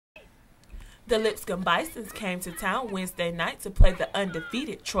The Lipscomb Bisons came to town Wednesday night to play the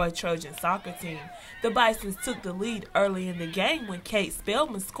undefeated Troy Trojan soccer team. The Bisons took the lead early in the game when Kate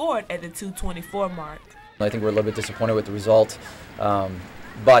Spellman scored at the 2:24 mark. I think we're a little bit disappointed with the result,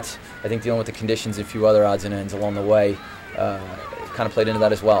 but I think dealing with the conditions and a few other odds and ends along the way kind of played into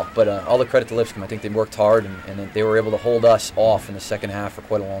that as well. But all the credit to Lipscomb. I think they worked hard and they were able to hold us off in the second half for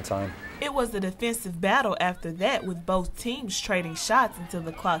quite a long time. It was a defensive battle after that, with both teams trading shots until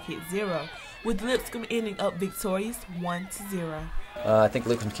the clock hit 0, with Lipscomb ending up victorious 1-0. I think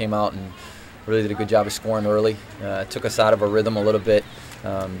Lipscomb came out and really did a good job of scoring early. Took us out of our rhythm a little bit.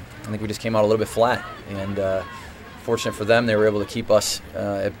 I think we just came out a little bit flat, and fortunate for them, they were able to keep us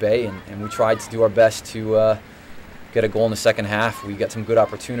at bay, and we tried to do our best to get a goal in the second half. We got some good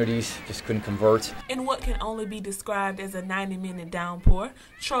opportunities, just couldn't convert. In what can only be described as a 90-minute downpour,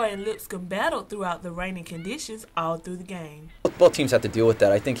 Troy and Lipscomb battled throughout the raining conditions all through the game. Both teams have to deal with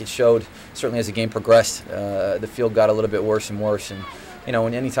that. I think it showed, certainly as the game progressed, the field got a little bit worse and worse. And you know,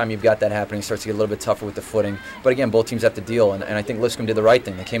 anytime you've got that happening, it starts to get a little bit tougher with the footing. But again, both teams have to deal, and I think Lipscomb did the right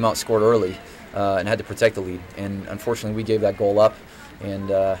thing. They came out and scored early and had to protect the lead. And unfortunately, we gave that goal up, and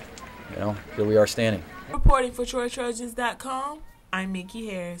you know, here we are standing. Reporting for TroyTrojans.com, I'm Mickey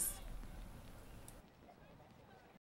Harris.